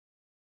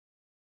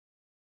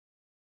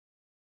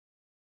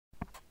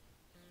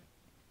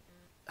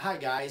Hi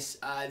guys,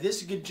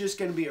 this is just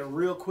going to be a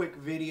real quick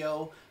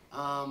video.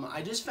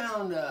 I just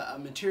found a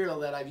material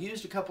that I've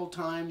used a couple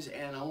times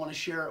and I want to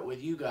share it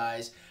with you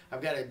guys.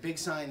 I've got a big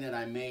sign that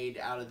I made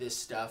out of this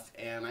stuff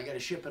and I got to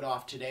ship it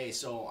off today,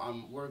 so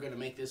we're going to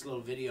make this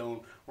little video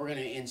and we're going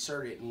to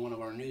insert it in one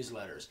of our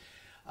newsletters.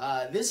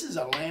 This is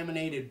a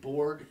laminated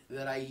board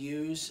that I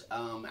use.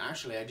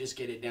 Actually, I just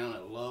get it down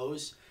at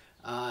Lowe's.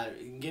 You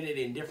can get it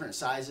in different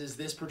sizes.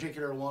 This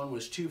particular one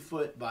was 2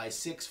 foot by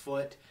 6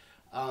 foot.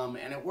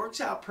 And it works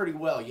out pretty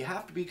well. You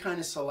have to be kind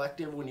of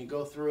selective when you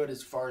go through it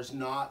as far as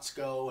knots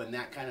go and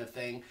that kind of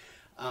thing.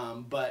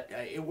 But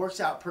it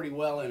works out pretty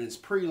well, and it's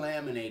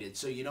pre-laminated,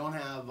 so you don't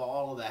have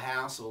all of the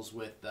hassles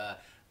with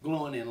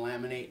gluing and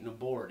laminating a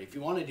board. If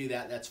you want to do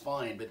that, that's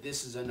fine, but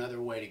this is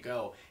another way to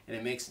go, and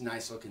it makes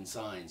nice looking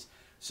signs.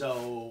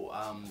 So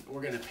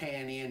we're going to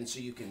pan in so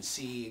you can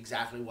see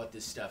exactly what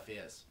this stuff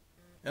is.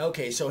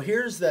 Okay, so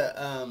here's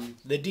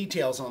the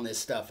details on this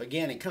stuff.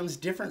 Again, it comes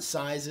different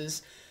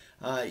sizes.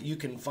 You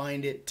can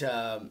find it,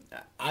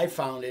 I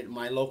found it in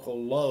my local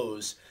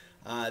Lowe's.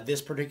 This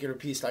particular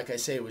piece, like I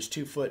say, was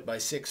 2 foot by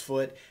 6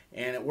 foot,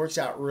 and it works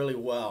out really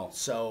well.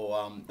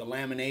 So the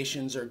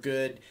laminations are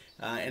good,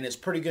 and it's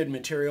pretty good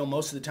material.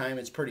 Most of the time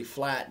it's pretty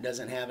flat,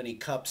 doesn't have any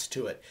cups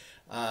to it.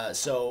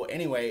 So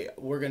anyway,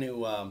 I'm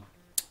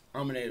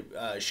going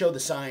to show the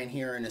sign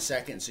here in a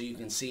second so you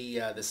can see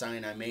the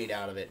sign I made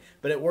out of it.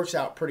 But it works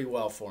out pretty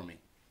well for me.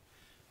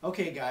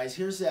 Okay guys,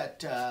 here's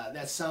that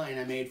sign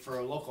I made for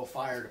a local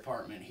fire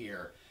department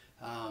here,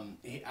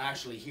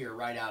 actually here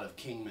right out of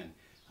Kingman.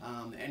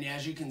 And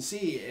as you can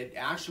see, it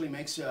actually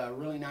makes a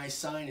really nice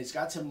sign. It's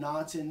got some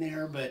knots in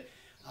there, but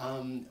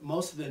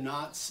most of the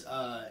knots,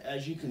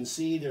 as you can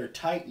see, they're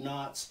tight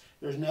knots.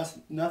 There's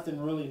nothing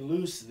really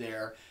loose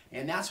there,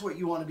 and that's what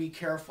you want to be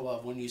careful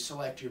of when you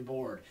select your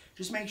board.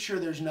 Just make sure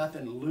there's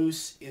nothing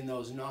loose in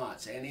those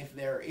knots, and if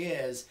there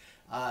is,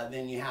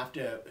 then you have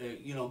to,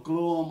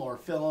 glue them or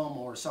fill them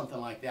or something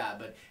like that.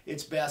 But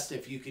it's best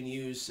if you can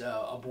use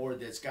a board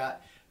that's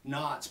got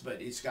knots,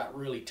 but it's got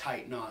really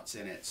tight knots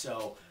in it.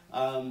 So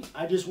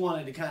I just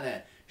wanted to kind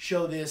of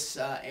show this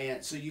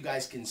and so you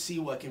guys can see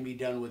what can be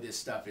done with this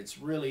stuff. It's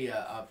really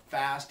a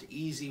fast,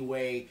 easy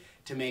way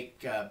to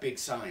make big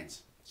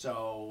signs.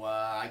 So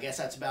I guess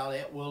that's about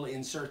it. We'll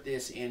insert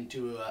this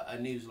into a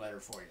newsletter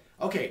for you.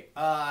 Okay,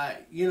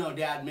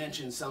 Dad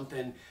mentioned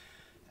something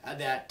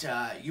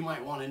that you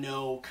might want to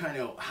know kind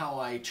of how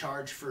I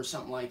charge for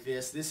something like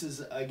this. This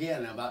is,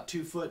 again, about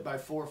 2 foot by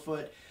 4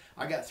 foot.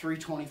 I got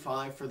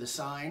 $3.25 for the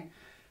sign.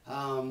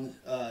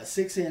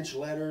 6-inch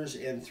letters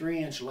and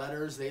 3-inch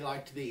letters. They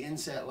liked the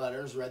inset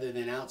letters rather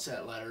than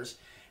outset letters.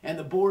 And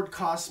the board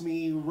cost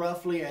me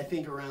roughly, I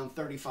think, around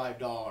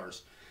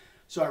 $35.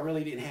 So I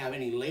really didn't have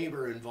any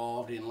labor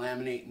involved in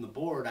laminating the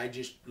board. I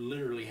just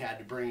literally had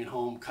to bring it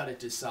home, cut it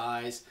to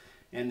size,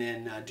 and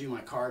then do my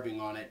carving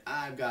on it.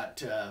 I've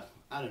got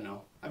I don't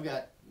know, I've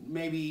got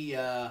maybe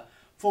 4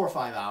 or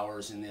 5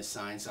 hours in this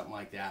sign, something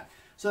like that.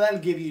 So that'll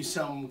give you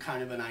some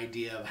kind of an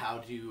idea of how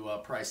to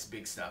price the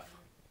big stuff.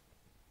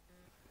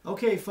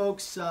 Okay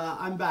folks,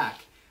 I'm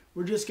back.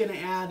 We're just going to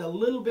add a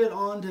little bit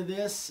onto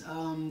this.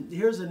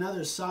 Here's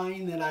another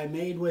sign that I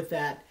made with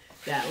that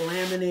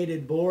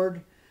laminated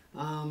board.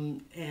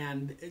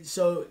 And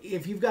so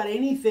if you've got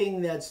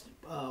anything that's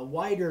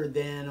wider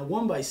than a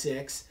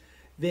 1x6,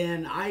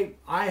 then I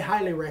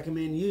highly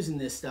recommend using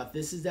this stuff.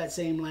 This is that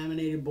same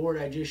laminated board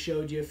I just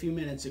showed you a few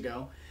minutes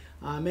ago.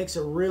 Makes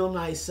a real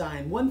nice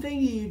sign. One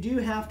thing you do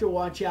have to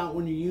watch out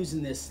when you're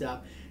using this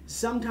stuff,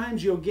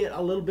 sometimes you'll get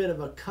a little bit of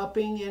a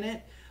cupping in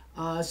it.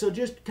 So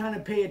just kind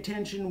of pay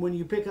attention when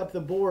you pick up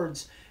the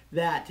boards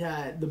that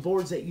the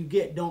boards that you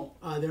get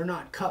they're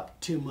not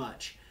cupped too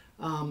much.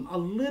 A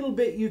little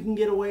bit you can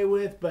get away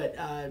with, but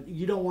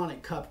you don't want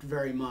it cupped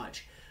very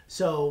much.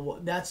 So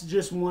that's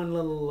just one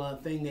little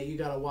thing that you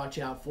got to watch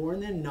out for,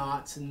 and then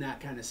knots and that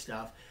kind of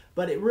stuff.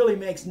 But it really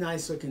makes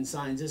nice looking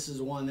signs. This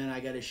is one that I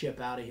got to ship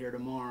out of here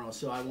tomorrow,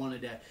 so I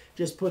wanted to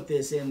just put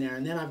this in there.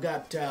 And then I've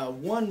got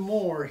one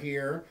more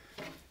here.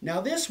 Now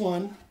this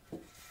one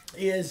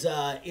is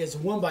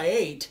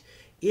 1x8.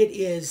 It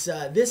is,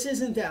 this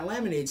isn't that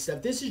laminated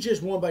stuff. This is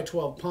just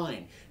 1x12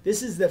 pine.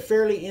 This is the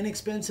fairly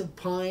inexpensive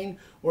pine,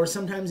 or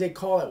sometimes they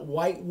call it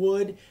white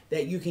wood,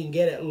 that you can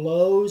get at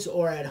Lowe's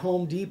or at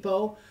Home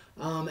Depot.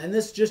 And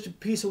this is just a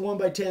piece of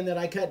 1x10 that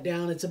I cut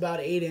down. It's about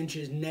 8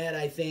 inches net,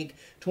 I think,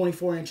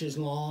 24 inches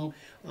long.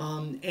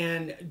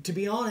 And to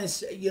be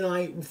honest,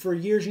 for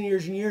years and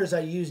years and years, I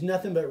used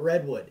nothing but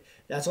redwood.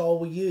 That's all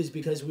we used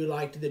because we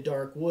liked the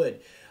dark wood.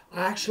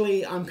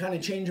 Actually, I'm kind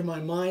of changing my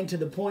mind to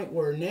the point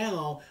where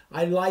now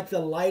I like the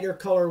lighter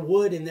color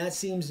wood, and that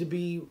seems to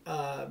be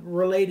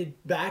related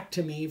back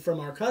to me from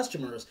our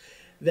customers,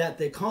 that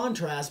the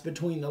contrast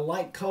between the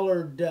light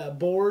colored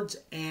boards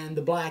and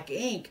the black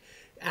ink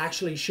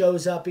actually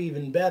shows up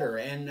even better,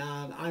 and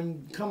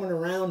I'm coming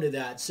around to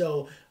that.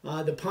 So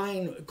the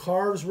pine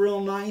carves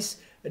real nice.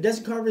 It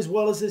doesn't carve as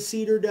well as the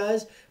cedar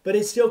does, but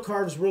it still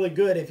carves really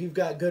good if you've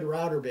got good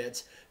router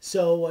bits.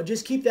 So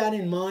just keep that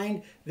in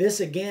mind. This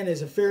again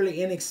is a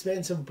fairly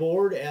inexpensive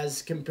board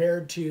as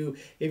compared to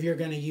if you're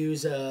going to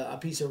use a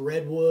piece of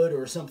redwood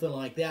or something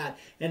like that.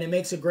 And it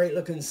makes a great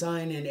looking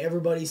sign and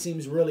everybody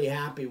seems really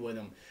happy with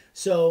them.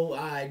 So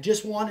I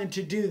just wanted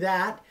to do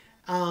that.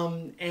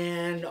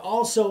 And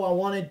also I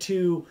wanted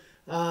to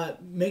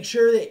make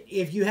sure that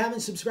if you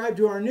haven't subscribed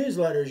to our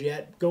newsletters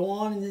yet, go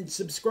on and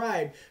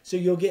subscribe so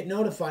you'll get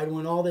notified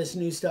when all this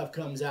new stuff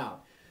comes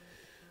out.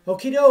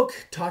 Okie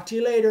doke, talk to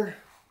you later.